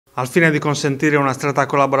Al fine di consentire una stretta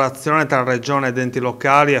collaborazione tra Regione ed enti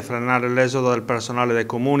locali e frenare l'esodo del personale dei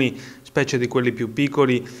comuni, specie di quelli più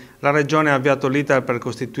piccoli, la Regione ha avviato l'iter per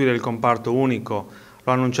costituire il comparto unico.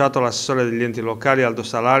 Lo ha annunciato l'assessore degli enti locali Aldo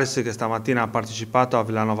Salaris, che stamattina ha partecipato a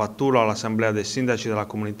Villanova Tulo all'assemblea dei sindaci della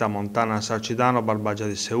comunità montana Sarcidano Barbagia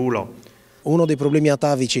di Seulo. Uno dei problemi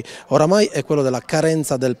atavici oramai è quello della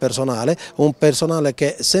carenza del personale, un personale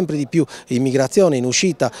che sempre di più in migrazione, in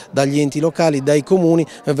uscita dagli enti locali, dai comuni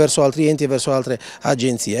verso altri enti e verso altre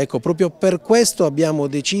agenzie. Ecco, proprio per questo abbiamo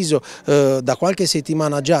deciso da qualche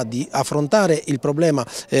settimana già di affrontare il problema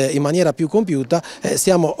in maniera più compiuta.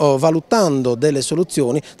 Stiamo valutando delle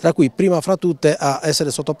soluzioni, tra cui prima fra tutte a essere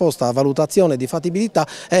sottoposta a valutazione di fattibilità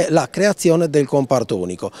è la creazione del comparto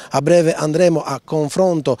unico. A breve andremo a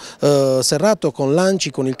confronto serrato con l'Anci,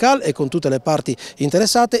 con il CAL e con tutte le parti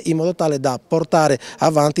interessate, in modo tale da portare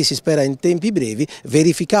avanti, si spera in tempi brevi,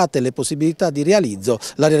 verificate le possibilità di realizzo,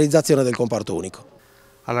 la realizzazione del comparto unico.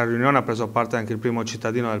 Alla riunione ha preso parte anche il primo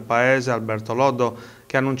cittadino del paese, Alberto Loddo,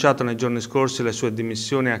 che ha annunciato nei giorni scorsi le sue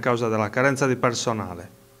dimissioni a causa della carenza di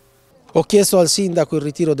personale. Ho chiesto al sindaco il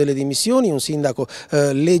ritiro delle dimissioni, un sindaco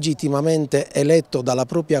legittimamente eletto dalla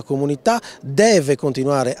propria comunità deve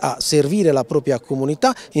continuare a servire la propria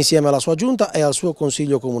comunità insieme alla sua giunta e al suo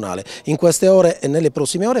consiglio comunale. In queste ore e nelle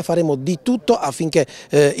prossime ore faremo di tutto affinché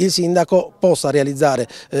il sindaco possa realizzare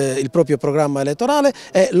il proprio programma elettorale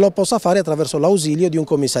e lo possa fare attraverso l'ausilio di un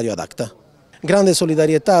commissario ad acta. Grande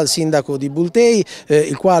solidarietà al sindaco di Bultei,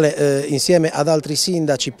 il quale insieme ad altri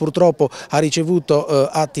sindaci purtroppo ha ricevuto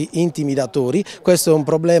atti intimidatori. Questo è un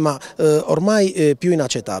problema ormai più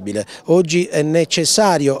inaccettabile. Oggi è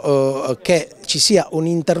necessario che ci sia un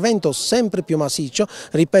intervento sempre più massiccio,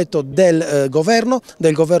 ripeto, del governo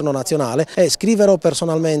nazionale, e scriverò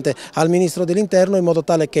personalmente al Ministro dell'Interno in modo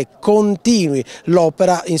tale che continui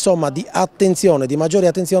l'opera, insomma, di attenzione, di maggiore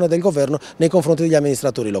attenzione del governo nei confronti degli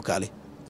amministratori locali.